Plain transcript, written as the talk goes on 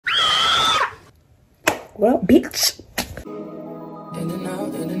Well, bitch. In and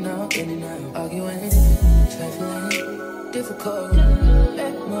out, in and out, in and out. Arguing, trifling, difficult.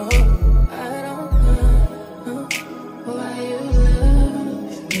 Let more. I don't know why you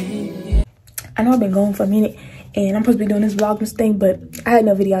love me. I know I've been going for a minute, and I'm supposed to be doing this Vlogmas thing, but I had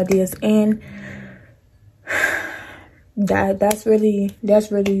no video ideas, and that's really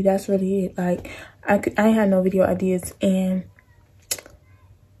it. Like, I ain't had no video ideas, and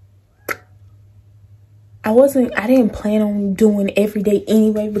I didn't plan on doing every day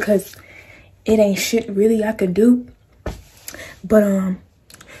anyway, because it ain't shit really I could do. But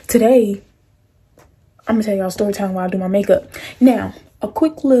today I'm gonna tell y'all story time while I do my makeup. Now, a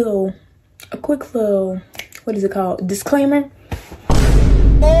quick little what is it called, disclaimer.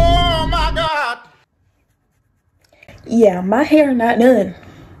 Oh my God. Yeah, my hair not done.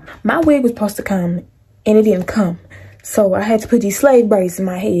 My wig was supposed to come and it didn't come, so I had to put these slave braids in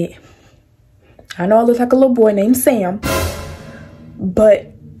my head. I know I look like a little boy named Sam, but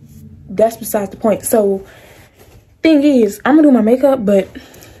that's besides the point. So, thing is, I'm gonna do my makeup, but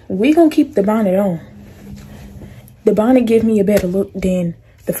we gonna keep the bonnet on. The bonnet gives me a better look than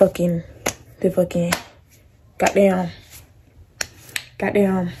the fucking goddamn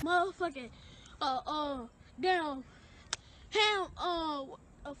motherfucking damn ham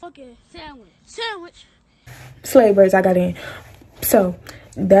a fucking sandwich slave braids I got in. So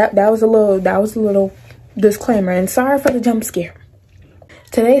that was a little disclaimer, and sorry for the jump scare.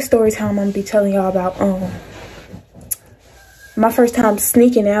 Today's story time, I'm gonna be telling y'all about my first time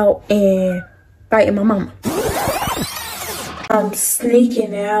sneaking out and fighting my mama. I'm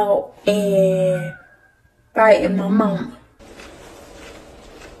sneaking out and fighting my mama.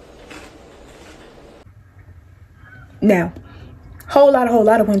 Now, whole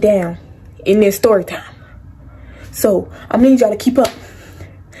lot went down in this story time, so I'm gonna need y'all to keep up.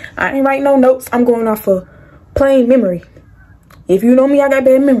 I ain't writing no notes. I'm going off of plain memory. If you know me, I got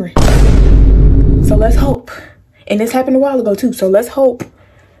bad memory. So let's hope. And this happened a while ago too. So let's hope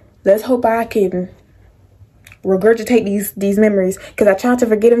I can regurgitate these memories, because I try to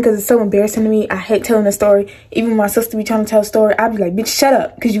forget them because it's so embarrassing to me. I hate telling a story. Even when my sister be trying to tell a story, I'd be like, bitch, shut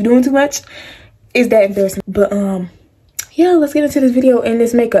up, because you doing too much. It's that embarrassing. But yeah, let's get into this video and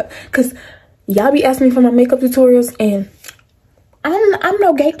this makeup, because y'all be asking me for my makeup tutorials, and I'm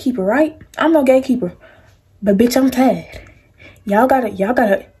no gatekeeper, right? I'm no gatekeeper. But bitch, I'm tired. Y'all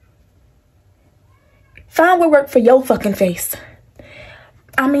gotta find what work for your fucking face.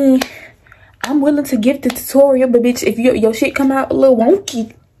 I mean, I'm willing to give the tutorial, but bitch, if your shit come out a little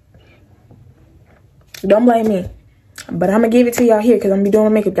wonky, don't blame me. But I'm gonna give it to y'all here, because I'm gonna be doing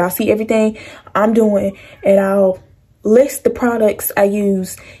my makeup. Y'all see everything I'm doing, and I'll list the products I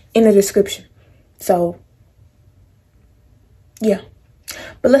use in the description. So yeah,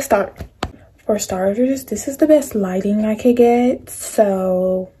 but let's start. For starters, this is the best lighting I could get,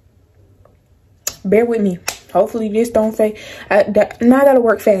 so bear with me. Hopefully this don't fade. Now I gotta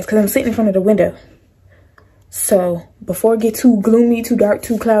work fast because I'm sitting in front of the window, so before it get too gloomy, too dark,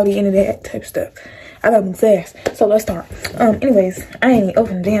 too cloudy, any of that type of stuff, I gotta move fast. So let's start. Anyways, I ain't even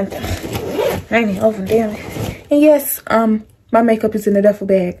open the damn thing. And yes, my makeup is in the duffel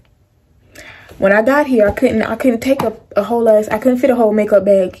bag. When I got here, I couldn't take a whole ass. I couldn't fit a whole makeup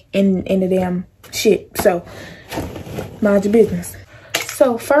bag in the damn shit. So mind your business.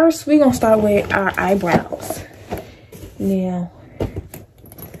 So first, we're gonna start with our eyebrows. Now,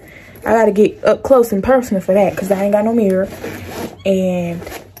 I gotta get up close and personal for that, because I ain't got no mirror. And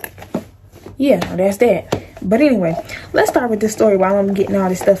yeah, that's that. But anyway, let's start with this story while I'm getting all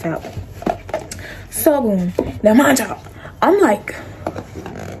this stuff out. So boom. Now mind y'all, I'm like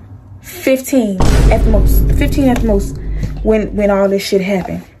 15 at the most when all this shit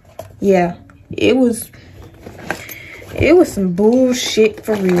happened. Yeah, it was some bullshit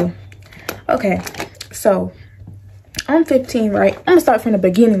for real. Okay, so I'm 15, right? I'm gonna start from the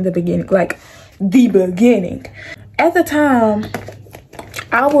beginning, like the beginning. At the time,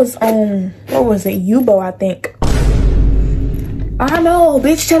 I was on, what was it, Yubo, I think. I know,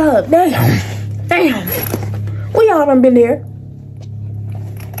 bitch, shut up. Damn. We all done been there.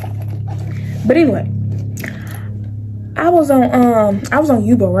 But anyway, I was on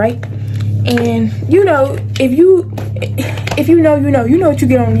Yubo, right? And you know, if you know what you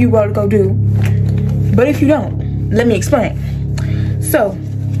get on Yubo to go do. But if you don't, let me explain. So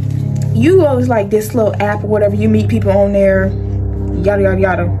Yubo is like this little app or whatever. You meet people on there, yada yada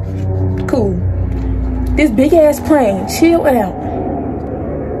yada. Cool. This big ass plane, chill out.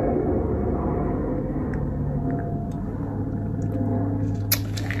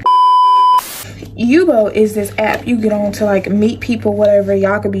 Yubo is this app you get on to like meet people, whatever.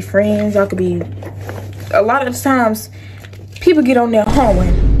 Y'all could be friends, y'all could be a lot of times people get on their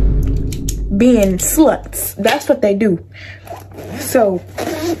horn being sluts. That's what they do. So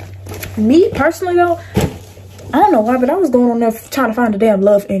me personally though, I don't know why, but I was going on there trying to find a damn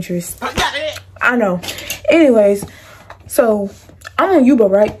love interest. I know. Anyways, so I'm on Yuba,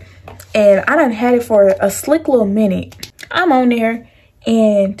 right? And I done had it for a slick little minute. I'm on there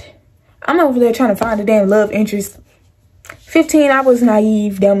and I'm over there trying to find a damn love interest. 15, I was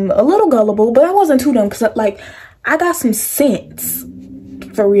naive, damn, a little gullible, but I wasn't too dumb because, like, I got some sense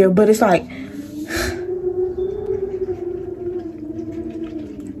for real. But it's like,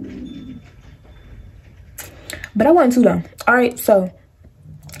 but I wasn't too dumb. All right, so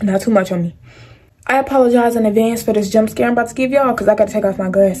not too much on me. I apologize in advance for this jump scare I'm about to give y'all because I got to take off my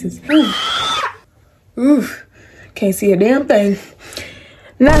glasses. Oof. Can't see a damn thing.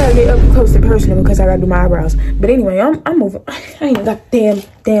 Now I gotta get up close and personal because I gotta do my eyebrows. But anyway, I'm moving. I ain't got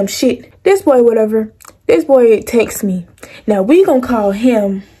damn shit. This boy, whatever. This boy texts me. Now we gonna call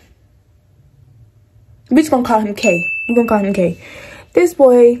him. We just gonna call him K. We gonna call him K. This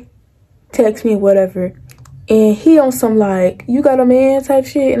boy texts me whatever, and he on some like, you got a man type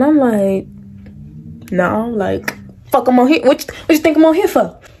shit, and I'm like, no, like, fuck, I'm on here. What you think I'm on here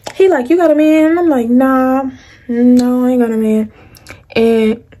for? He like, you got a man? And I'm like, nah, no, I ain't got a man.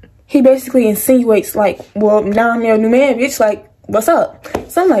 And he basically insinuates like, well, now I'm your new man, bitch. Like, what's up?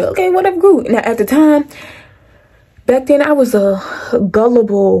 So I'm like, okay, whatever, good. Now at the time, back then I was a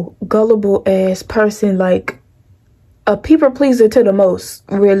gullible ass person, like a people pleaser to the most,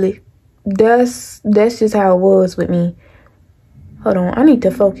 really. That's just how it was with me. Hold on, I need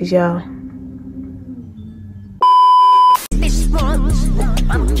to focus, y'all.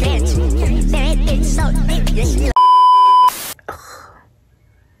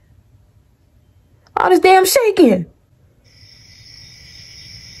 All this damn shaking.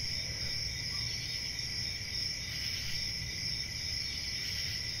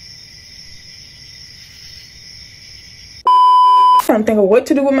 I'm trying to think of what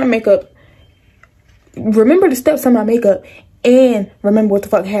to do with my makeup. Remember the steps on my makeup and remember what the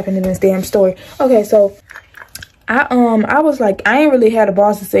fuck happened in this damn story. Okay, so I was like, I ain't really had a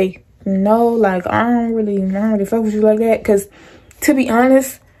boss to say no, like I don't really fuck with you like that, because to be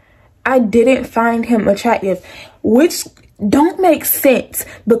honest, I didn't find him attractive, which don't make sense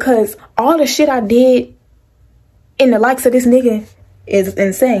because all the shit I did in the likes of this nigga is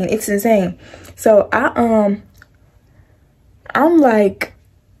insane. It's insane. So I'm like,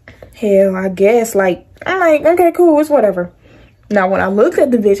 hell, I guess, like, I'm like, okay, cool, it's whatever. Now when I looked at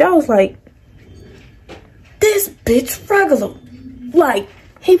the bitch, I was like, this bitch regular. Like,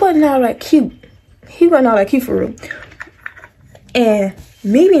 he wasn't all that cute. He wasn't all that cute for real. And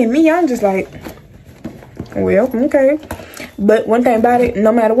me being me, I'm just like, well, okay. But one thing about it,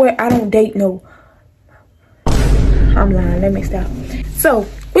 no matter what, I don't date no. I'm lying, that mixed out. So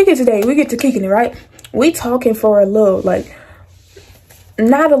we get to kicking it, right? We talking for a little, like,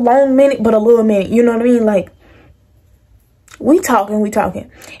 not a long minute, but a little minute. You know what I mean? Like, we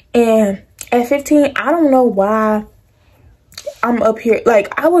talking. And at 15, I don't know why I'm up here.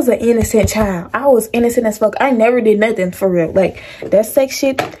 Like, I was an innocent child. I was innocent as fuck. I never did nothing for real. Like, that sex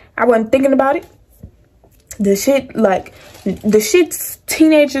shit, I wasn't thinking about it. The shit, like, the shit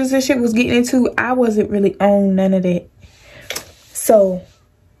teenagers and shit was getting into, I wasn't really on none of that. So,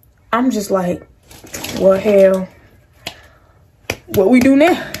 I'm just like, well, hell, what we do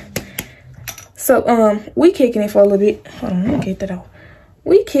now? So, we kicking it for a little bit. Hold on, let me get that off.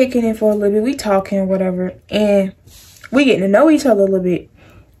 We kicking it for a little bit. We talking, whatever. And we getting to know each other a little bit.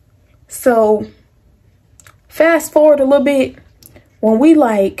 So, fast forward a little bit. When we,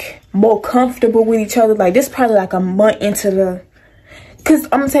 like, more comfortable with each other. Like, this probably, like, a month into the... Because,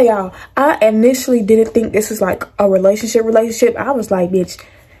 I'm going to tell y'all, I initially didn't think this was, like, a relationship. I was like, bitch,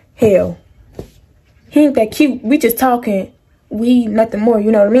 hell, he ain't that cute. We just talking. We nothing more,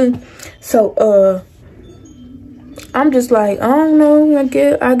 you know what I mean? So, I'm just like, I don't know,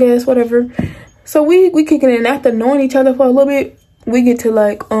 I guess, whatever. So we kicking it, and after knowing each other for a little bit, we get to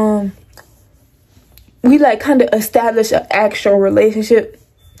like, we like kind of establish an actual relationship.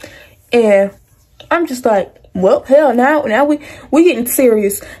 And I'm just like, well, hell, now we getting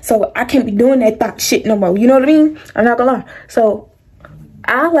serious. So I can't be doing that thought shit no more. You know what I mean? I'm not gonna lie. So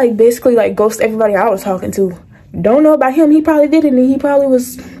I like basically like ghost everybody I was talking to. Don't know about him. He probably did it, and he probably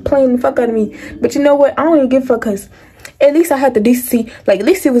was playing the fuck out of me. But you know what? I don't even give a fuck, because at least I had the decency. Like, at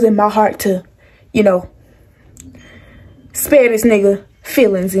least it was in my heart to, you know, spare this nigga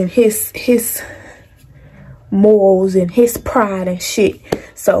feelings and his morals and his pride and shit.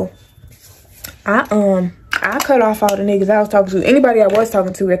 So I cut off all the niggas I was talking to. Anybody I was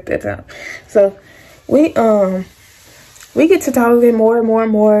talking to at that time. So we get to talking more and more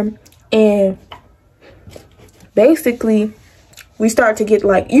and more, and basically we start to get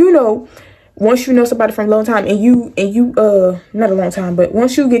like, you know, once you know somebody from a long time, and you not a long time, but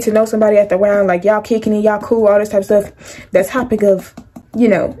once you get to know somebody after a while, like y'all kicking it, y'all cool, all this type of stuff, that topic of, you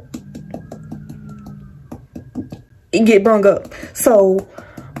know, it get brung up. So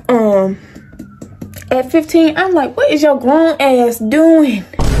at 15, I'm like, what is your grown ass doing?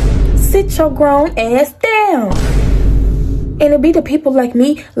 Sit your grown ass down. And it be the people like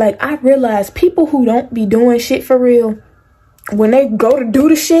me, like I realize people who don't be doing shit for real, when they go to do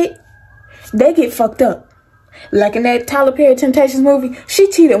the shit, they get fucked up. Like in that Tyler Perry Temptations movie, she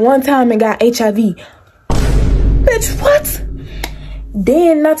cheated one time and got HIV. Bitch, what?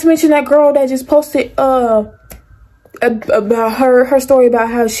 Then, not to mention that girl that just posted about her story about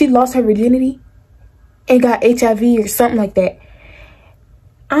how she lost her virginity and got HIV or something like that.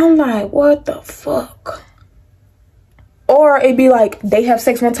 I'm like, what the fuck? Or it'd be like they have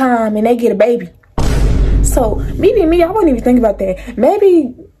sex one time and they get a baby. So me, I wouldn't even think about that.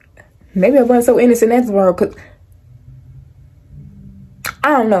 Maybe I wasn't so innocent after all, cause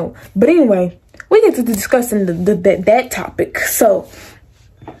I don't know. But anyway, we get to discussing that topic. So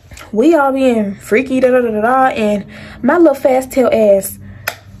we all being freaky, and my little fast tail ass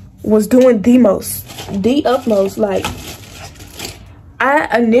was doing the utmost. Like,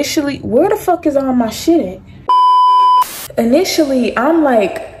 I initially, where the fuck is all my shit at? Initially, I'm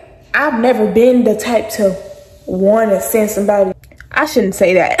like, I've never been the type to want to send somebody. I shouldn't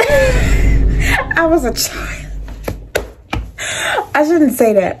say that. I was a child. I shouldn't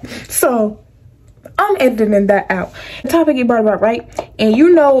say that. So I'm editing that out. The topic you brought about, right? And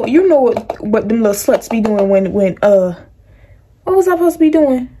you know what them little sluts be doing when what was I supposed to be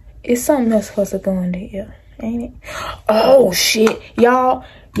doing? It's something else supposed to go in there, ain't it? Oh shit, y'all.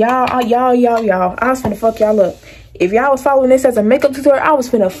 I was finna fuck y'all up. If y'all was following this as a makeup tutorial, I was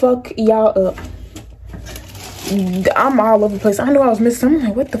finna fuck y'all up. I'm all over the place. I knew I was missing. I'm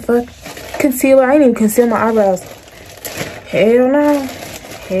like, what the fuck? Concealer. I ain't even conceal my eyebrows. Hell no.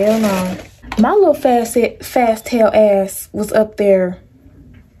 Hell no. My little fast tail ass was up there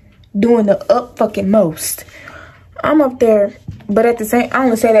doing the up fucking most. I'm up there, but at the same, I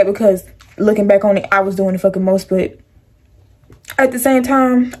only say that because looking back on it, I was doing the fucking most, but at the same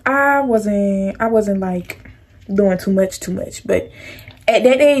time, I wasn't like doing too much, but at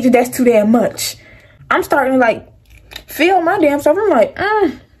that age, that's too damn much. I'm starting to like feel my damn stuff. I'm like,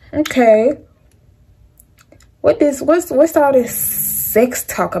 okay. What's all this sex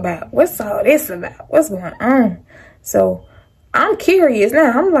talk about? What's all this about? What's going on? So I'm curious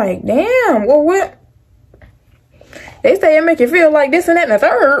now. I'm like, damn, well, what? They say it make you feel like this and that and the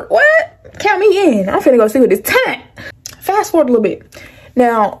third. What? Count me in. I'm finna go see what this time. Fast forward a little bit.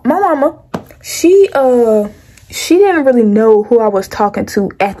 Now, my mama, she didn't really know who I was talking to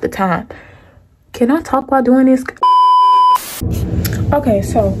at the time. Can I talk while doing this? Okay,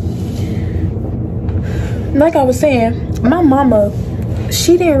 so like I was saying, my mama,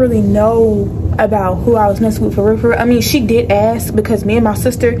 she didn't really know about who I was messing with for real. I mean, she did ask because me and my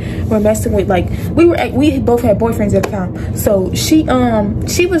sister were messing with, like, we both had boyfriends at the time. So she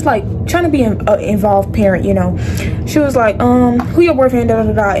was like trying to be an involved parent, you know. She was like, who your boyfriend, da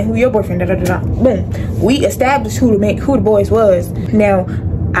da da, and who your boyfriend, da da da. Boom. We established who the boys was. Now,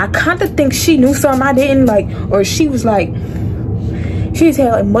 I kind of think she knew something I didn't, like, or she was like, she just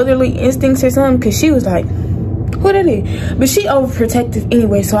had like motherly instincts or something, because she was like, who that is? But she overprotective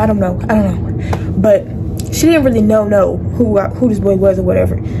anyway, so I don't know. But she didn't really know who this boy was or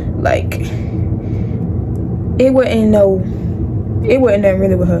whatever. Like, it wasn't nothing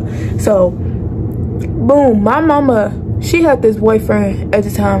really with her. So boom, my mama, she had this boyfriend at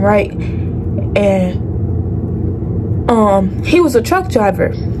the time, right? And he was a truck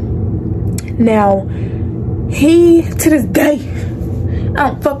driver. Now, he, to this day, I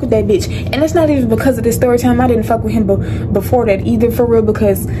don't fuck with that bitch. And it's not even because of this story time. I didn't fuck with him before that either, for real,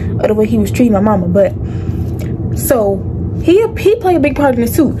 because of the way he was treating my mama. But so he played a big part in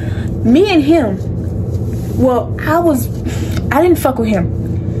this too. Me and him, well, I didn't fuck with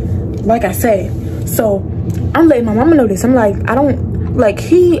him, like I said. So I'm letting my mama know this. I'm like, I don't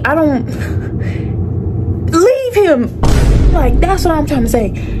leave him. Like, that's what I'm trying to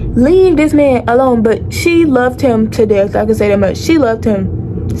say. Leave this man alone. But she loved him to death. I can say that much. She loved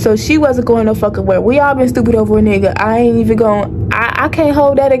him, so she wasn't going no fucking where. We all been stupid over a nigga. I ain't even going. I can't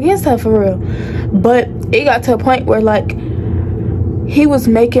hold that against her for real. But it got to a point where, like, he was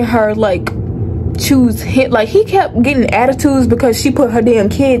making her like choose him. Like, he kept getting attitudes because she put her damn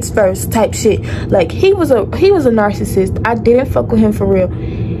kids first type shit. Like, he was a narcissist. I didn't fuck with him for real.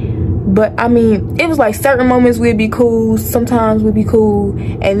 But I mean, it was like certain moments we'd be cool, sometimes we'd be cool,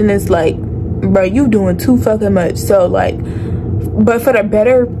 and then it's like, bro, you doing too fucking much. So like, but for the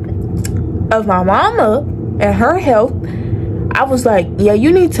better of my mama and her health, I was like, yeah,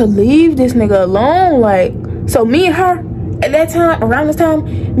 you need to leave this nigga alone. Like, so me and her at that time, around this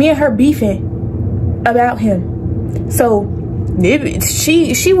time, me and her beefing about him. So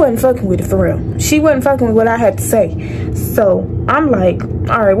she wasn't fucking with it for real. She wasn't fucking with what I had to say. So I'm like,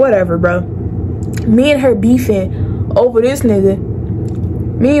 all right, whatever, bro. Me and her beefing over this nigga.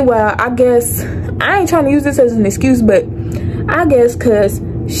 Meanwhile, I guess I ain't trying to use this as an excuse, but I guess because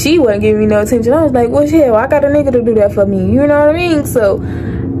she wasn't giving me no attention, I was like, well, hell, I got a nigga to do that for me. You know what I mean? So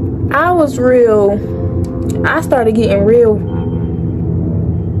I started getting real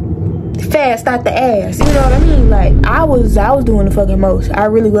fast out the ass. You know what I mean? Like, I was doing the fucking most. I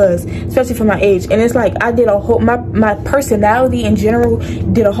really was, especially for my age. And it's like I did a whole, my personality in general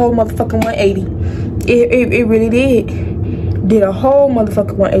did a whole motherfucking 180. It really did a whole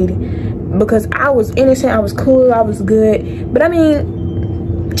motherfucking 180, because I was innocent, I was cool, I was good. But I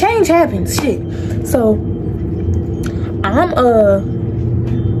mean, change happens, shit. So I'm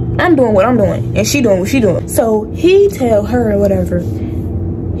doing what I'm doing, and she doing what she doing. So he tell her or whatever,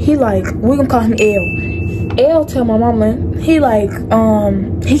 he like, we gonna call him L tell my mama, he like,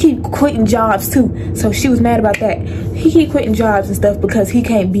 he keep quitting jobs too. So she was mad about that. He keep quitting jobs and stuff because he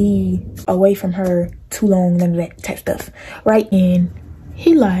can't be away from her too long, none of that type stuff, right? And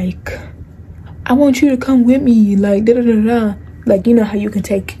he like, I want you to come with me, like da da da da. Like, you know how you can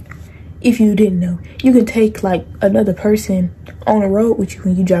take, if you didn't know, you can take like another person on the road with you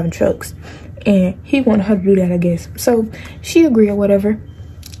when you driving trucks. And he wanted her to do that, I guess. So she agreed or whatever.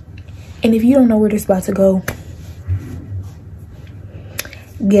 And if you don't know where this about to go,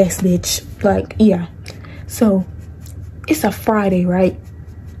 guess, bitch. Like, yeah. So it's a Friday, right?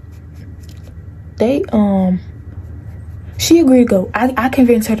 She agreed to go. I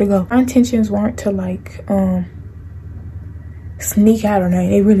convinced her to go. My intentions weren't to like sneak out or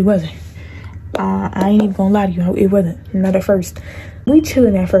nothing. It really wasn't. I ain't even gonna lie to you, it wasn't. Not at first. We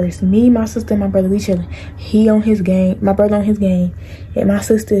chilling at first. Me, my sister, and my brother, we chilling. He on his game, my brother on his game, and my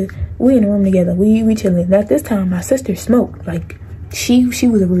sister, we in the room together. We chilling. Now this time my sister smoked. Like, she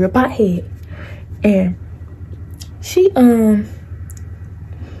was a real pothead. And she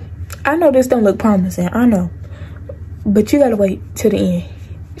I know this don't look promising, I know, but you gotta wait till the end.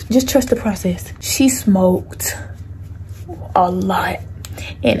 Just trust the process. She smoked a lot,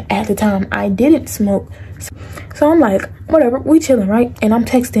 and at the time I didn't smoke. So I'm like, whatever, we chilling, right? And I'm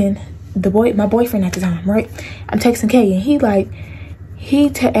texting my boyfriend at the time, right? I'm texting Kay, and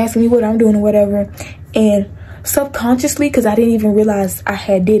he asking me what I'm doing or whatever. And subconsciously, because I didn't even realize I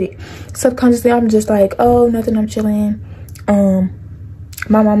had did it, subconsciously I'm just like, oh, nothing, I'm chilling.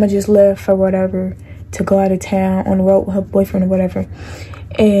 My mama just left or whatever to go out of town on the road with her boyfriend or whatever.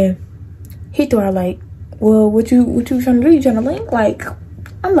 And he threw out like, well, what you trying to do? You trying to link? Like,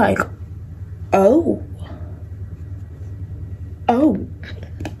 I'm like, oh,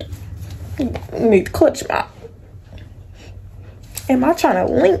 need to clutch my, am I trying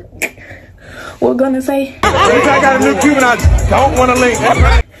to link? We're gonna say, I got a new Cuban, I don't want to link.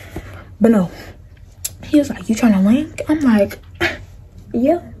 But no, he was like, you trying to link? I'm like,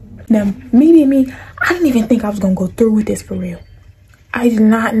 yeah. Now, me, I didn't even think I was gonna go through with this for real. I did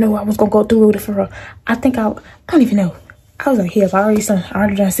not know I was gonna go through with it for real. I don't even know. I was like, hell, I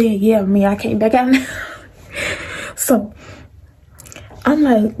already done said, yeah, I can't back out now. So I'm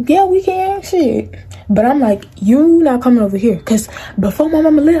like, yeah, we can, shit. But I'm like, you not coming over here. Because before my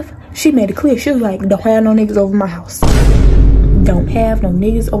mama left, she made it clear. She was like, don't have no niggas over my house. Don't have no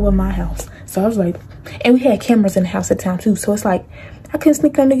niggas over my house. So I was like, and we had cameras in the house at the time too. So it's like, I couldn't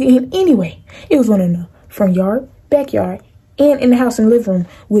sneak no nigga in anyway. It was one in the front yard, backyard, and in the house in the living room,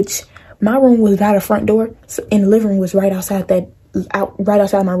 which my room was by the front door, so, and the living room was right outside right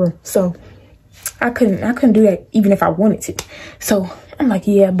outside my room. So I couldn't do that even if I wanted to. So I'm like,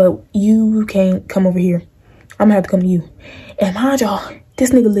 yeah, but you can't come over here. I'm gonna have to come to you. And mind y'all,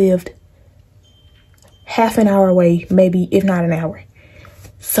 this nigga lived half an hour away, maybe if not an hour.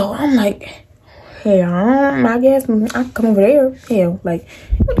 So I'm like, hell, I guess I can come over there. Hell, like,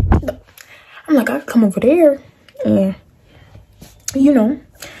 I'm like, I can come over there, and you know.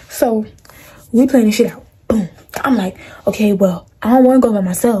 So we playing this shit out. Boom. I'm like, okay, well, I don't want to go by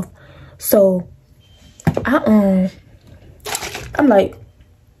myself. So I'm like,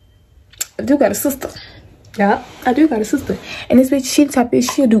 I do got a sister. Yeah, I do got a sister. And this bitch, she the type of bitch,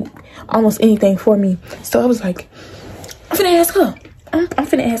 she'll do almost anything for me. So I was like, I'm finna ask her. I'm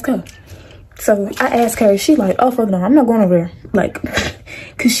finna ask her. So I asked her, she like, oh fuck no, I'm not going over there. Like,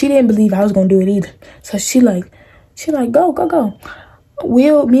 cause she didn't believe I was gonna do it either. So she like, go. Me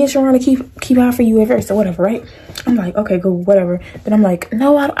and Sharona keep out for you at first or whatever, right? I'm like, okay, go, whatever. But I'm like,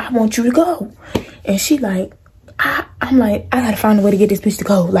 no, I want you to go. And she like, I'm like, I gotta find a way to get this bitch to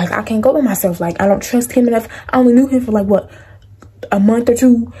go. Like, I can't go by myself. Like, I don't trust him enough. I only knew him for like, what, a month or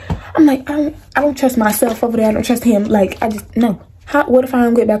two. I'm like, I don't trust myself over there. I don't trust him. Like, I just, no. What if I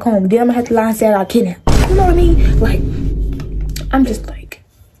don't get back home? Then I'm gonna have to lie and say I kidnapped. You know what I mean? Like, I'm just like,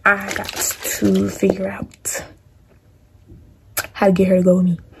 I got to figure out how to get her to go with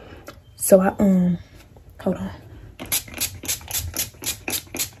me. So I, hold on.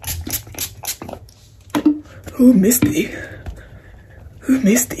 Who missed it?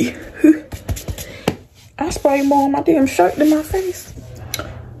 I sprayed more on my damn shirt than my face.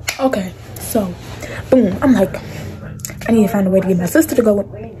 Okay, so, boom. I'm like, I need to find a way to get my sister to go.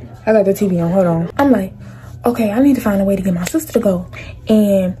 I got the TV on, hold on. I'm like, okay, I need to find a way to get my sister to go.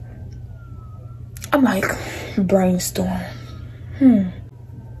 And I'm like, brainstorm.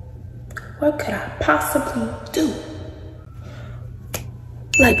 What could I possibly do?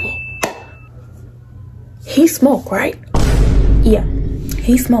 Light bulb. He smoke, right? Yeah,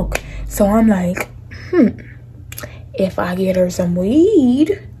 he smoke. So I'm like, if I get her some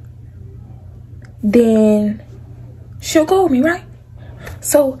weed, then she'll go with me, right?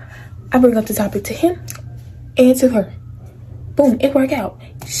 So I bring up the topic to him and to her. Boom, it worked out.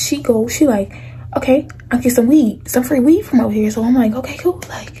 She like, okay, I'll get some weed, some free weed from over here. So I'm like, okay, cool.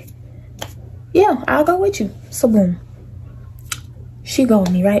 Like, yeah, I'll go with you. So boom, she go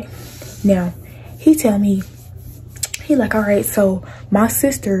with me, right? Now, he tell me, he like, all right, so my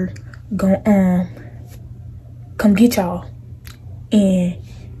sister gonna come get y'all and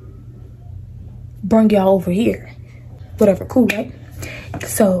bring y'all over here. Whatever, cool, right?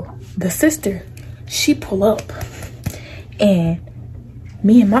 So the sister, she pull up, and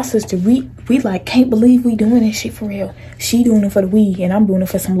me and my sister, we like can't believe we doing this shit for real. She doing it for the weed, and I'm doing it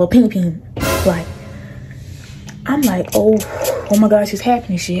for some little ping. Like, I'm like, oh my gosh, it's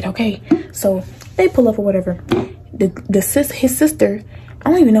happening shit. Okay, so they pull up or whatever. His sister, I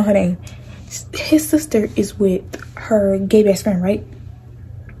don't even know her name. His sister is with her gay best friend, right?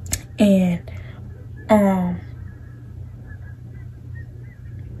 And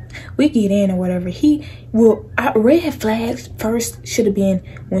we get in or whatever. Red flags first should have been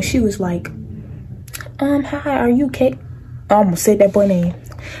when she was like, hi, are you Kay? I almost said that boy name.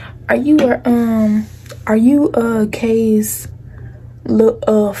 Are you Kay's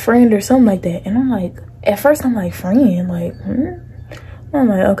friend or something like that? And I'm like, at first I'm like, friend, like, I'm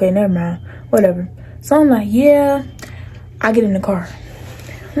like, okay, never mind, whatever. So I'm like, yeah. I get in the car.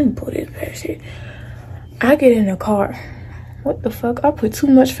 Let me pull this back shit. I get in the car. What the fuck? I put too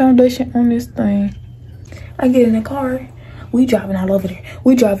much foundation on this thing. I get in the car. We driving all over there.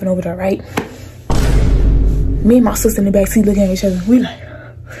 We driving over there, right? Me and my sister in the backseat looking at each other. We like,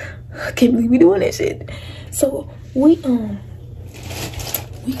 I can't believe we doing that shit. So we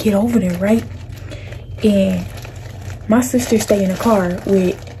get over there, right? And my sister stay in the car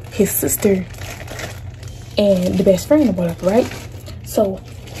with his sister and the best friend or whatever, right? So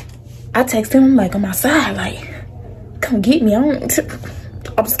I text him, like, I'm outside, like, come get me. I'm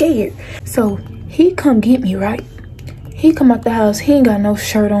scared. So he come get me, right? He come out the house. He ain't got no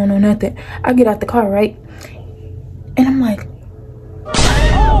shirt on or nothing. I get out the car, right? And I'm like,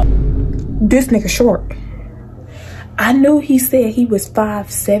 this nigga short. I knew he said he was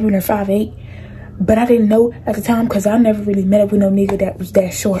 5'7" or 5'8", but I didn't know at the time because I never really met up with no nigga that was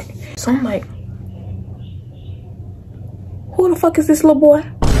that short. So I'm like, who the fuck is this little boy?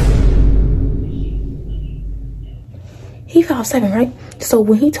 He 5'7", right? So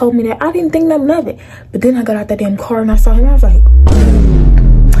when he told me that, I didn't think nothing of it. But then I got out that damn car and I saw him. I was like,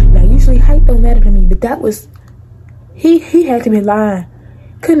 now usually height don't matter to me, but that was, he had to be lying.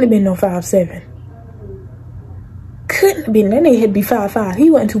 Couldn't have been no 5'7". Couldn't have been. That nigga had to be 5'5". He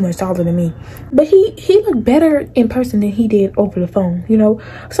wasn't too much taller than me, but he looked better in person than he did over the phone. You know,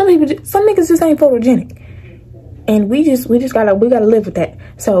 some niggas just ain't photogenic, and we gotta live with that.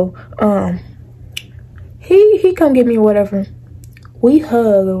 So he come get me or whatever. We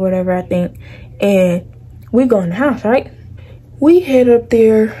hug or whatever, I think, and we go in the house, right? We head up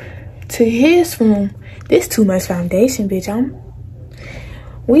there to his room. This too much foundation, bitch.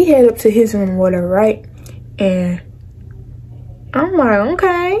 We head up to his room or whatever, right? And I'm like,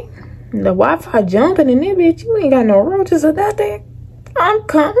 okay, the Wi-Fi jumping in there, bitch. You ain't got no roaches or nothing. I'm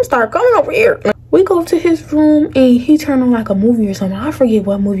start coming over here. We go to his room and he turned on like a movie or something. I forget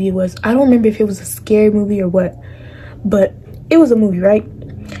what movie it was. I don't remember if it was a scary movie or what, but it was a movie, right?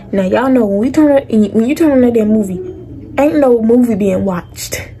 Now y'all know when you turn on that damn movie, ain't no movie being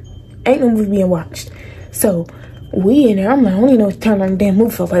watched. Ain't no movie being watched. So we in there, I'm like, I don't even know what to turn on the damn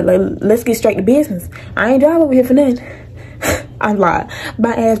movie for. Like, let's get straight to business. I ain't drive over here for nothing. I lied.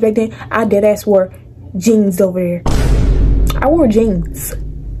 My ass back then, I dead ass wore jeans over there. I wore jeans.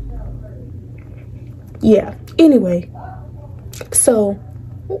 Yeah. Anyway, so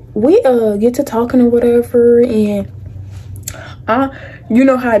we get to talking or whatever, and you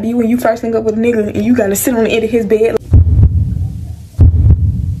know how it be when you first link up with a nigga and you gotta sit on the end of his bed.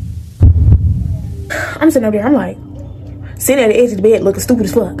 I'm sitting up there, I'm like, sitting at the edge of the bed looking stupid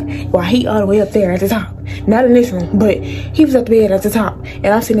as fuck, while he all the way up there at the top. Not in this room, but he was at the bed at the top, and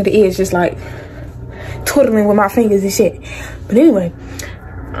I'm sitting at the edge just like twiddling with my fingers and shit. But anyway,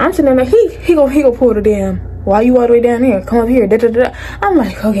 I'm sitting there, he go pull the damn, why you all the way down there, come up here, da da da. I'm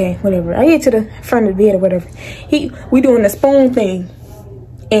like, okay, whatever. I get to the front of the bed or whatever. We doing the spoon thing,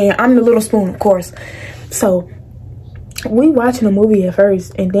 and I'm the little spoon, of course. So we watching a movie at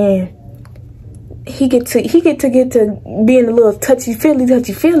first, and then he get to being a little touchy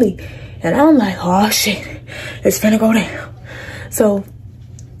feely, and I'm like, oh shit, it's finna go down. So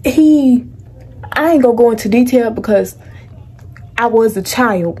I ain't gonna go into detail because I was a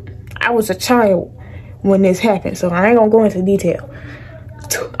child when this happened, so I ain't gonna go into detail.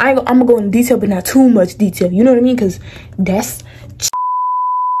 I'm gonna go into detail, but not too much detail, you know what I mean? Because that's,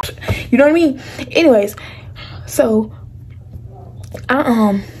 you know what I mean? Anyways, so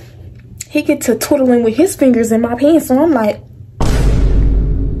he get to twiddling with his fingers in my pants, so I'm like,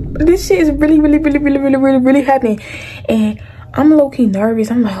 this shit is really happening, and I'm low-key nervous.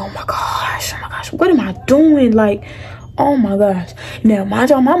 I'm like, oh my gosh, what am I doing? Like, oh my gosh. Now, mind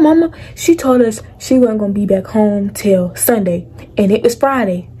y'all, my mama, she told us she wasn't gonna be back home till Sunday, and it was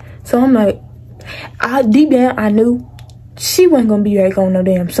Friday. So I'm like, deep down, I knew she wasn't gonna be back on no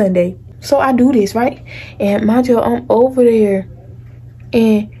damn Sunday. So I do this, right? And mind y'all, I'm over there,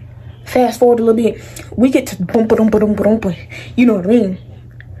 and fast forward a little bit, we get to you know what I mean?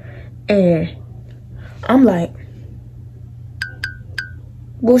 And I'm like,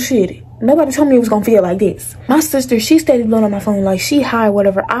 bullshit. Nobody told me it was gonna feel like this. My sister, she steady blowing on my phone like she high,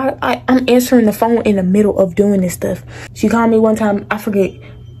 whatever. I'm answering the phone in the middle of doing this stuff. She called me one time, I forget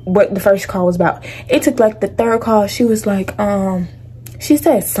what the first call was about. It took like the third call, she was like, she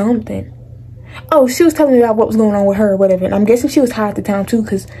said something. Oh, she was telling me about what was going on with her or whatever. And I'm guessing she was high at the time too,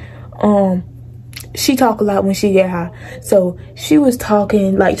 because she talk a lot when she get high. So she was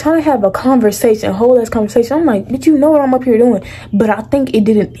talking, like trying to have a conversation, a whole ass conversation. I'm like, but you know what I'm up here doing? But I think it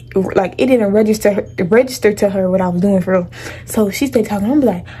didn't register to her what I was doing for real. So she stayed talking.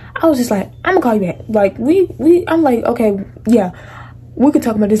 I was just like, I'm gonna call you back. Like I'm like, okay, yeah, we could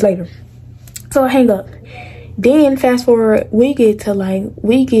talk about this later. So I hang up. Then fast forward, we get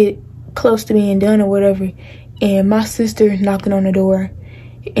close to being done or whatever, and my sister knocking on the door,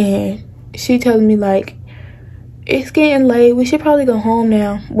 and she telling me like, it's getting late, we should probably go home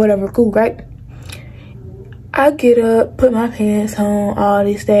now, whatever, cool, right? I get up, put my pants on, all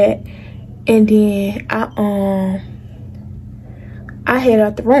this, that, and then I head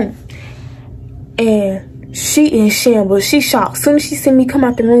out the room, and she in shambles, she shocked. Soon as she seen me come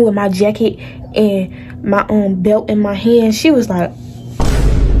out the room with my jacket and my belt in my hand, she was like,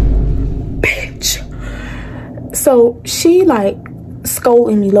 bitch. So she like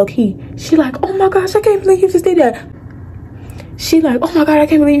scolding me low-key. She like, oh my gosh, I can't believe you just did that. She like, oh my god, I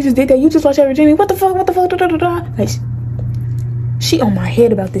can't believe you just did that. You just lost your virginity. What the fuck, da, da, da, da. Like, she on my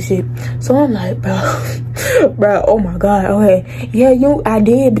head about this shit. So I'm like, bro, oh my god, okay, yeah, I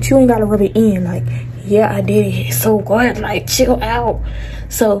did, but you ain't gotta rub it in. Like, yeah, I did it. So good, like, chill out.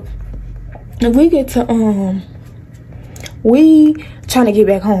 So we get to we trying to get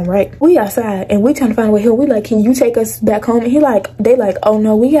back home, right? We outside and we trying to find a way home. We like, can you take us back home? And they like, oh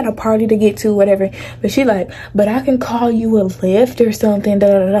no, we got a party to get to, whatever. But she like, but I can call you a lift or something, da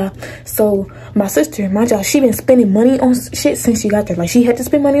da da. So my sister, my job, she been spending money on shit since she got there. Like, she had to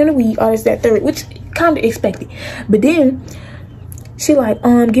spend money on the weed, all this, that, third, which kind of expected. But then she like,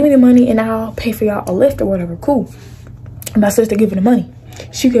 give me the money and I'll pay for y'all a lift or whatever. Cool. My sister give her the money.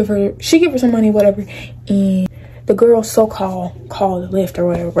 She give her some money, whatever, and the girl so-called called the lift or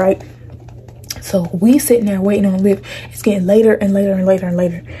whatever, right? So we sitting there waiting on the lift. It's getting later and later and later and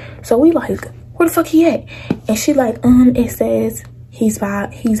later. So we like, where the fuck he at? And she like, it says he's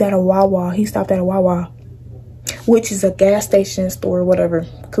at a Wawa. He stopped at a Wawa, which is a gas station, store, whatever.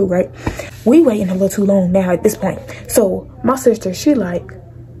 Cool, right? We waiting a little too long now at this point. So my sister, she like,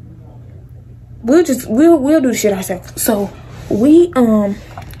 we'll do the shit ourselves. So we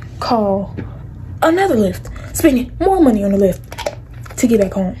call another lift, spending more money on the lift. to get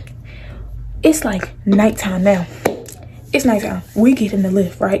back home. It's like nighttime now. It's nighttime. We get in the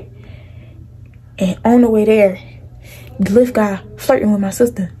lift, right? And on the way there, the lift guy flirting with my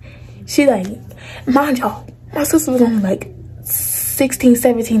sister. She like, mind y'all, my sister was only like 16,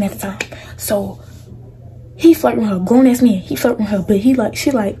 17 at the time. So he flirting with her, grown ass man. He flirting with her, but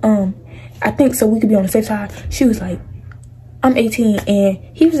she like, I think so we could be on the safe side. She was like, I'm 18, and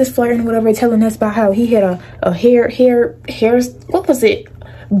he was just flirting, whatever, telling us about how he had a hair, what was it?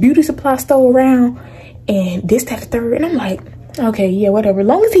 Beauty supply store around, and this, that, the third. And I'm like, okay, yeah, whatever. As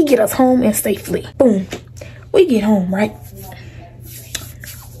long as he get us home and safely. Boom. We get home, right?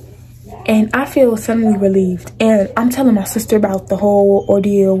 And I feel suddenly relieved. And I'm telling my sister about the whole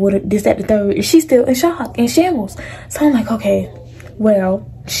ordeal, what this, that, the third. And she's still in shock and shambles. So I'm like, okay, well,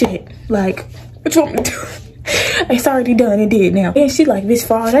 shit. Like, what you want me to do? It's already done and did now. And she like, bitch,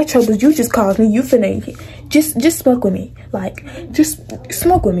 for all that trouble you just caused me, you finna just smoke with me. Like, just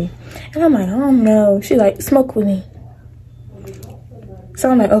smoke with me. And I'm like, oh no. She like, smoke with me. So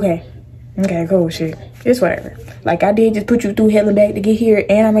I'm like, okay, cool, shit. It's whatever. Like, I did just put you through hell and back to get here,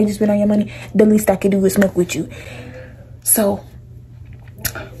 and I made you spend all your money. The least I could do is smoke with you. So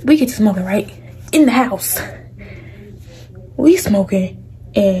we get to smoking, right? In the house. We smoking.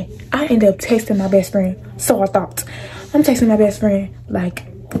 And I end up texting my best friend. So I thought. I'm texting my best friend, like,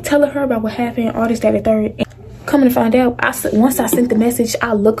 telling her about what happened, all this, that, and third. And coming to find out, once I sent the message,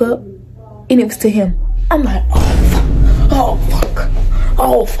 I look up, and it was to him. I'm like,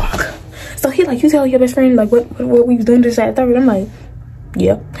 oh fuck. So he like, you tell your best friend, like, what we was doing this, that, and third. I'm like,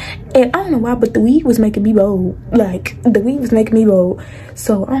 yeah. And I don't know why, but the weed was making me bold. Like, the weed was making me bold.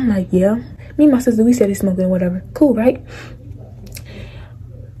 So I'm like, yeah. Me and my sister, we said it's smoking, whatever. Cool, right?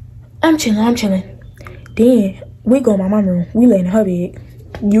 I'm chilling. Then we go in my mama room. We lay in her bed.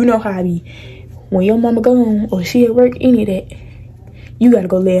 You know how I be. When your mama gone or she at work, any of that, you gotta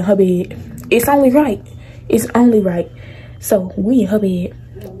go lay in her bed. It's only right. So we in her bed.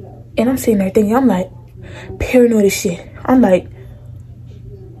 And I'm sitting there thinking, I'm like, paranoid as shit. I'm like,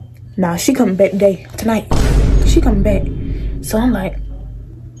 nah, she coming back tonight. She coming back. So I'm like,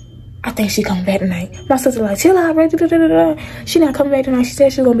 I think she coming back tonight. My sister like, chill out, right? She not coming back tonight. She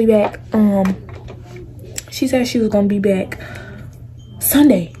said she was gonna be back. She said she was gonna be back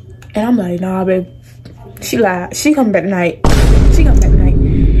Sunday. And I'm like, nah, babe. She lied. She coming back tonight.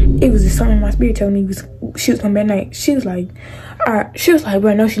 It was just something my spirit told me she was coming back tonight. She was like, alright. She was like,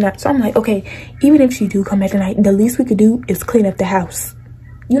 bro, no, she not. So I'm like, okay, even if she do come back tonight, the least we could do is clean up the house.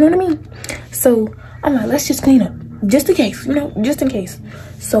 You know what I mean? So I'm like, let's just clean up. Just in case, just in case.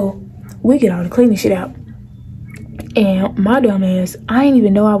 So we get all the cleaning shit out. And my dumb ass, I didn't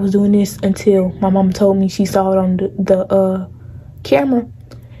even know I was doing this until my mom told me she saw it on the camera.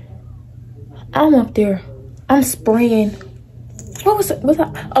 I'm up there. I'm spraying. What was it?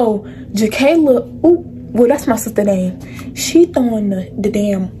 Oh, Jacayla. Ooh, well, that's my sister's name. She throwing the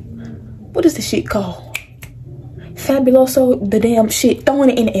damn, what is the shit called? Fabuloso, the damn shit,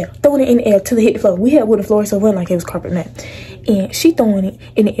 throwing it in the air till it hit the floor. We had wooden floors, so it wasn't like it was carpet mat. And she throwing it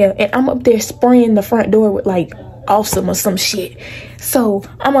in the air, and I'm up there spraying the front door with like awesome or some shit. So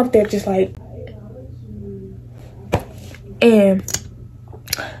I'm up there just like, and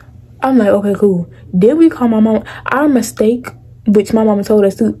I'm like, okay, cool. Then we call my mom. Our mistake, which my mama told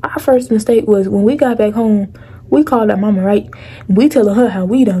us too, our first mistake was when we got back home, we called our mama, right? We telling her how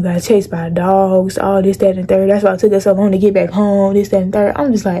we done got chased by dogs, all this, that, and third. That's why it took us so long to get back home, this, that, and third.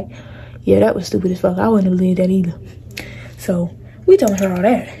 I'm just like, yeah, that was stupid as fuck. I wouldn't have believed that either. So we telling her all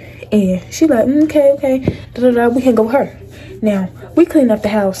that. And she like, okay, we can go with her. Now, we clean up the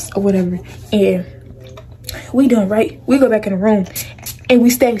house or whatever. And we done, right? We go back in the room and we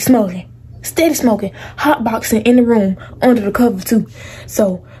steady smoking. Hot boxing in the room under the cover too.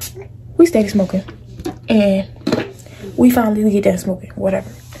 So we steady smoking. And we finally get done smoking, whatever.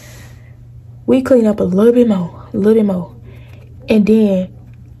 We clean up a little bit more. And then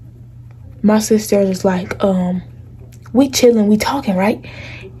my sister is like, we chilling, we talking, right?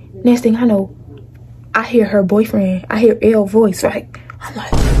 Next thing I know, I hear her boyfriend, I hear L's voice, right? I'm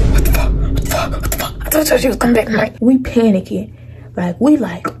like, what the fuck? I told you she was coming back, right? We panicking. We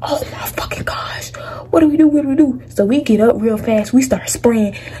like, oh my fucking gosh. What do we do? So we get up real fast. We start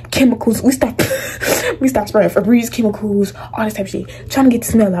spraying chemicals. We start spraying Febreze chemicals, all this type of shit. Trying to get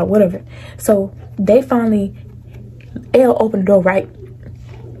the smell out, whatever. So they finally, L opened the door, right?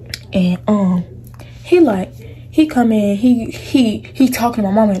 And he come in, he talking to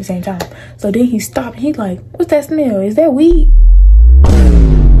my mama at the same time. So then he stopped. He like, what's that smell? Is that weed?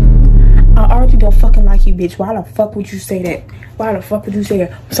 I already don't fucking like you, bitch. Why the fuck would you say that?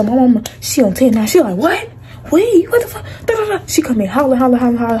 So my mama, she on 10 now. She like, what? weed, what the fuck? Da, da, da. She come in holler.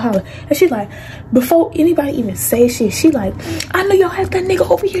 And she like, before anybody even say shit, she like, I know y'all have that nigga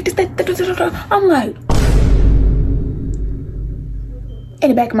over here. This, that, da, da, da, da. I'm like, in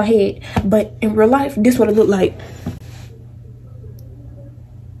the back of my head. But in real life, this what it looked like.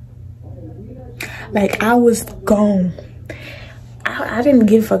 Like, I was gone. I didn't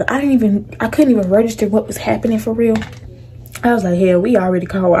give a fuck. I couldn't even register what was happening for real. I was like, hell, we already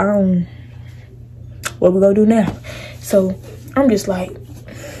called. What we gonna do now? So I'm just like,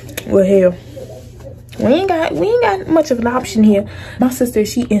 well, hell, we ain't got much of an option here. My sister,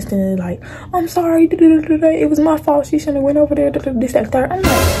 she instantly like, I'm sorry, it was my fault. She shouldn't have went over there. This, that, third. I'm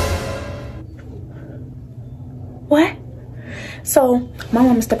like, what? So my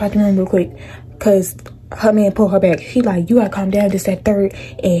mama stepped out the room real quick, cause her man pulled her back. He like, you gotta calm down, this, that, third,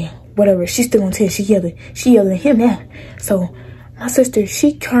 and whatever. She's still on 10. She yelling at him now. So my sister,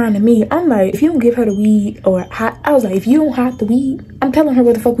 she crying to me. I'm like, if you don't give her the weed, or I was like, if you don't hide the weed, I'm telling her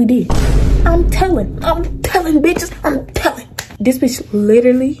what the fuck we did. I'm telling bitches, I'm telling. This bitch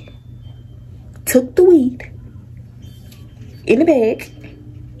literally took the weed in the bag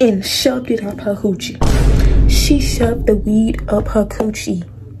and shoved it up her coochie. She shoved the weed up her coochie.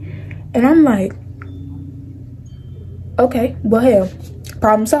 And I'm like, okay, well, hell,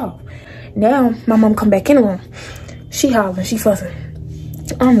 problem solved. Now my mom come back in the room. She hollering, she fussing.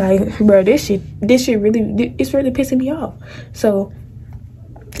 I'm like, bro, this shit really, it's really pissing me off. So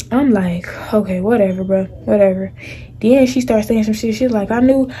I'm like, okay, whatever, bro, whatever. Then she starts saying some shit. She's like, I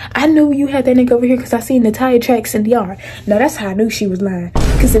knew you had that nigga over here because I seen the tire tracks in the yard. Now that's how I knew she was lying.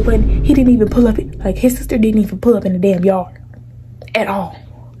 Because he didn't even pull up, like his sister didn't even pull up in the damn yard at all.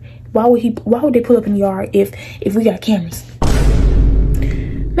 Why would they pull up in the yard if we got cameras?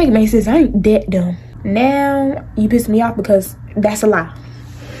 Make sense. I ain't that dumb. Now you piss me off because that's a lie.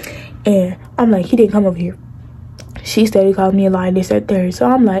 And I'm like, he didn't come over here. She started calling me a lie, this, that, third. So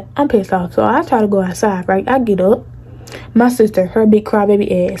I'm like, I'm pissed off. So I try to go outside, right? I get up. My sister, her big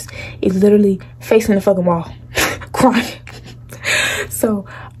crybaby ass, is literally facing the fucking wall, crying. So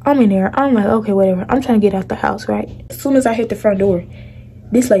I'm in there. I'm like, okay, whatever. I'm trying to get out the house, right? As soon as I hit the front door,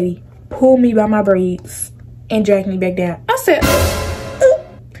 this lady pulled me by my braids and dragged me back down. I said,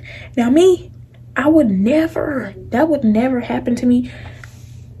 now me, that would never happen to me.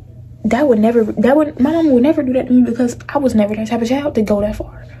 My mom would never do that to me because I was never that type of child to go that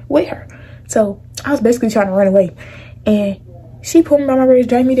far with her. So I was basically trying to run away. And she pulled me by my braids,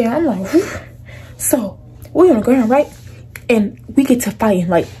 dragged me down. I'm like, whew. So we're on the ground, right? And we get to fighting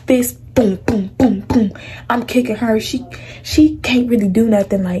like this, boom, boom, boom, boom. I'm kicking her. She can't really do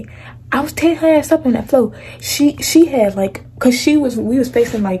nothing. Like, I was tearing her ass up on that floor. She had like, cause we was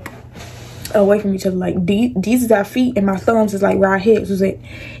facing like away from each other. Like these is our feet and my thumbs is like where our heads was at.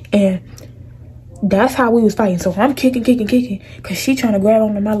 And that's how we was fighting. So I'm kicking, cause she trying to grab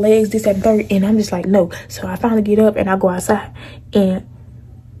onto my legs, this, that, and third. And I'm just like, no. So I finally get up and I go outside. And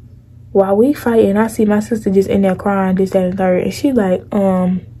while we fighting, I see my sister just in there crying, this, that, and third. And she like,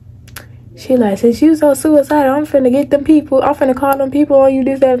 since you so suicidal, I'm finna get them people. I'm finna call them people on you,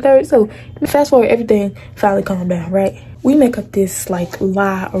 this, that, and third. So fast forward, everything finally calmed down, right? We make up this like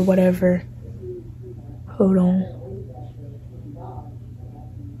lie or whatever. Hold on.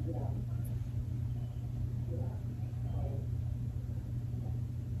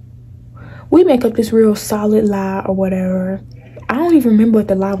 We make up this real solid lie or whatever. I don't even remember what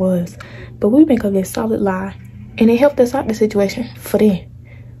the lie was, but we make up this solid lie, and it helped us out the situation for then.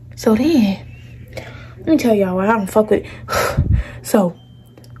 So then, let me tell y'all what I don't fuck with. So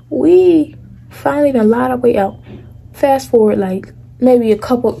we finally done lied our way out. Fast forward like maybe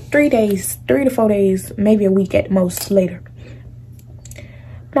 3 days, 3 to 4 days, maybe a week at most later.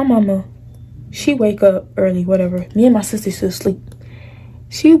 My mama, she wake up early, whatever. Me and my sister still asleep.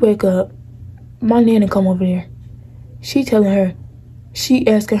 She wake up. My nana come over there. She telling her, she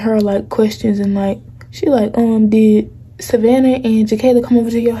asking her like questions and like, she like, did Savannah and Jacayla come over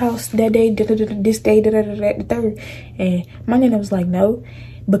to your house that day, this day, the third? And my nana was like, no,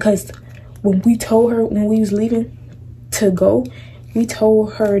 because when we told her, when we was leaving to go, we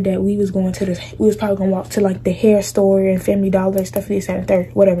told her that we was going to we was probably gonna walk to like the hair store and Family Dollar, stuff, this, that, and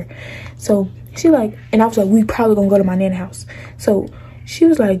third, whatever. So she like, and I was like, we probably gonna go to my nana house. So she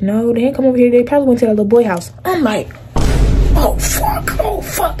was like, no, they ain't come over here. They probably went to that little boy house. I'm like, oh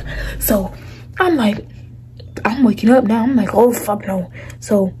fuck. So I'm like, I'm waking up now. I'm like, oh fuck no.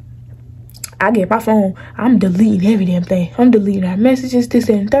 So I get my phone. I'm deleting every damn thing. I'm deleting our messages, this,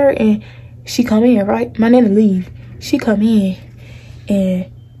 and third. And she come in, right? My nana leave. She come in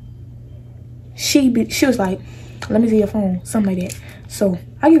and she was like, let me see your phone, something like that. So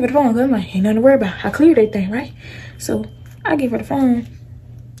I give her the phone because I'm like, ain't nothing to worry about. I cleared everything, right? So I give her the phone,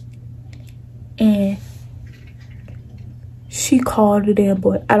 and she called the damn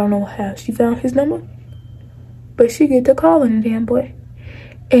boy. I don't know how she found his number, but she get to calling the damn boy,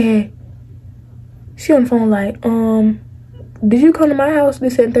 and she on the phone like, did you come to my house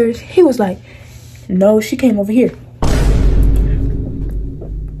this and Thursday? He was like, no, she came over here.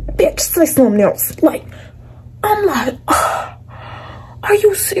 Bitch, say something else. Like, I'm like, oh, are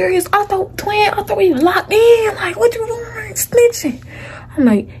you serious? I thought we were locked in. Like, what you doing? Snitching. I'm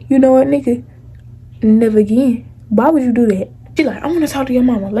like, you know what, nigga? Never again. Why would you do that? She like, I want to talk to your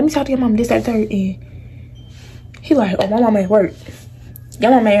mama. Let me talk to your mama, this, that, third. And he like, oh, my mama at work. Your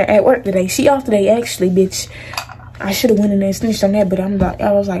mama at work today. She off today, actually, bitch. I should have went in there and snitched on that, but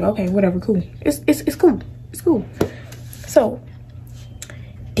I was like, okay, whatever, cool. It's cool. It's cool. So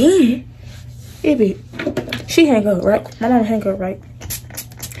then she hang up, right? My mama hang up, right?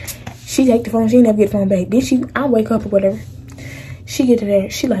 She take the phone, she never get the phone back. Then I wake up or whatever. She get to there,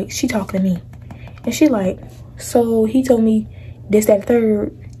 she talking to me. And she like, so he told me this, that,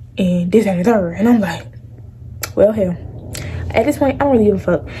 third, and this, that, and third. And I'm like, well, hell. At this point, I don't really give a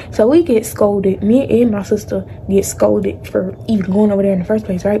fuck. So we get scolded. Me and my sister get scolded for even going over there in the first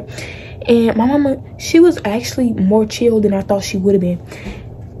place, right? And my mama, she was actually more chill than I thought she would have been.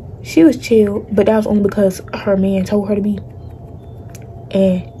 She was chill, but that was only because her man told her to be.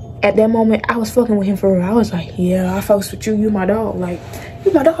 And at that moment, I was fucking with him for real. I was like, yeah, I fucks with you. You my dog. Like,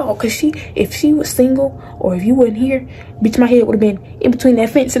 you my dog. Because if she was single or if you wasn't here, bitch, my head would have been in between that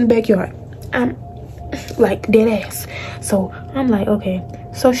fence in the backyard. I'm like dead ass. So I'm like, okay.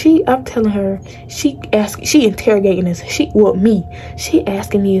 So I'm telling her, she interrogating us. She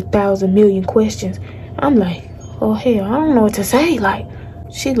asking me 1,000 million questions. I'm like, oh hell, I don't know what to say. Like,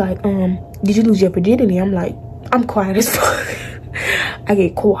 she like, did you lose your virginity? I'm like, I'm quiet as fuck. I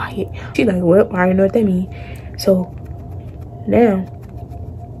get quiet. She like, well, I already know what that means. So now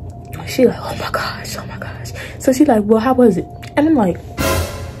she like, oh my gosh. So she like, well, how was it? And I'm like,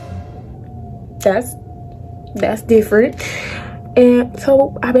 that's different. And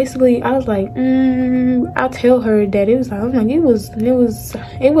so I was like, I'll tell her that it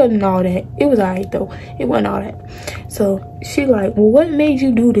wasn't all that. It was alright though. It wasn't all that. So she like, well, what made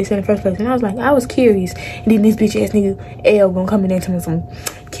you do this in the first place? And I was like, I was curious. And then this bitch ass nigga L gonna come in there and tell me some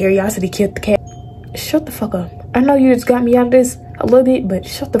curiosity killed the cat. Shut the fuck up. I know you just got me out of this a little bit, but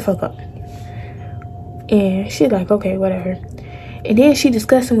shut the fuck up. And she like, okay, whatever. And then she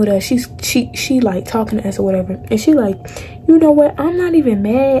discussing with us. She like talking to us or whatever. And she like, you know what? I'm not even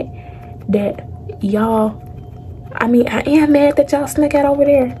mad that y'all. I mean, I am mad that y'all snuck out over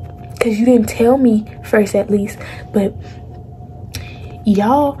there. Because you didn't tell me first at least. But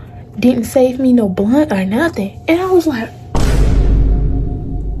y'all didn't save me no blunt or nothing. And I was like,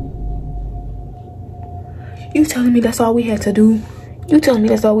 you telling me that's all we had to do? You telling me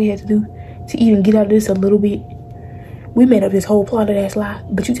that's all we had to do to even get out of this a little bit? We made up this whole plotted ass lie,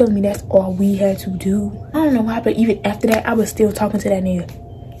 but you telling me that's all we had to do? I don't know why, but even after that, I was still talking to that nigga.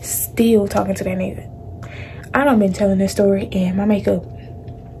 I done been telling this story, and my makeup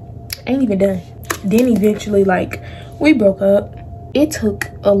ain't even done. Then eventually, like, we broke up. It took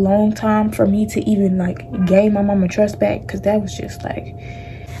a long time for me to even, like, gain my mama trust back, because that was just, like,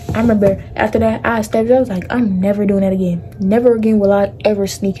 I remember after that, I was like, I'm never doing that again. Never again will I ever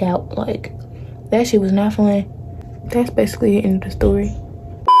sneak out. Like, that shit was not fun. That's basically the end of the story.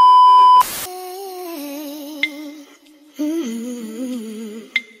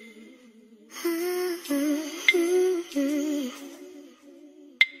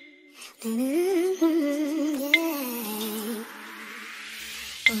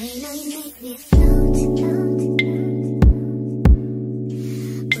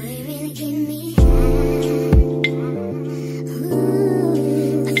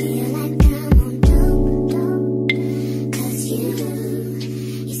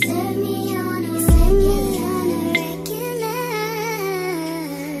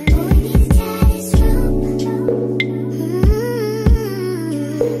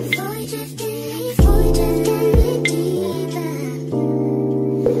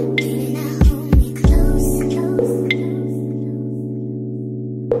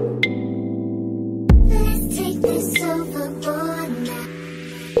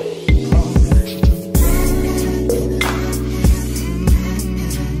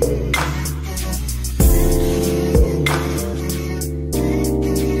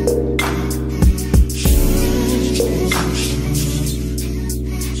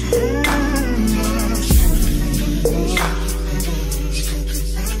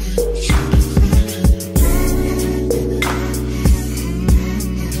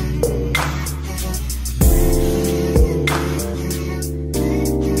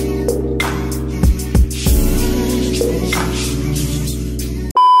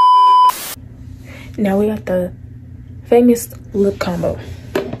 Now we got the famous lip combo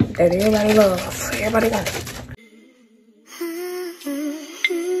that everybody loves. Everybody wants.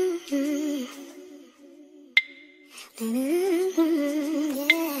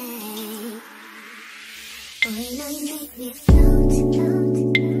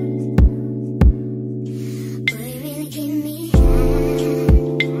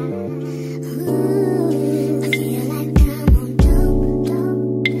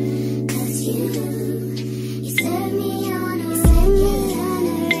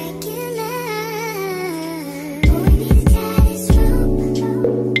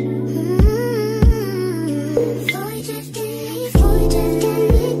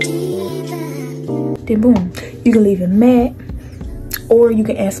 Then boom, you can leave it matte or you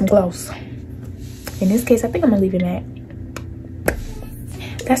can add some gloss. In this case, I think I'm gonna leave it matte.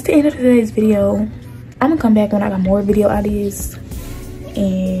 That's the end of today's video. I'm gonna come back when I got more video ideas,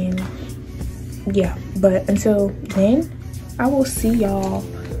 and yeah, but until then, I will see y'all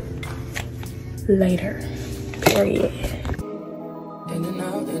later. Period. In and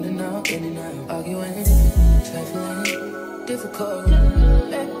out, in and out, in and out, arguing, trifling, difficult,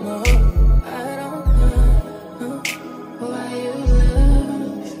 let more.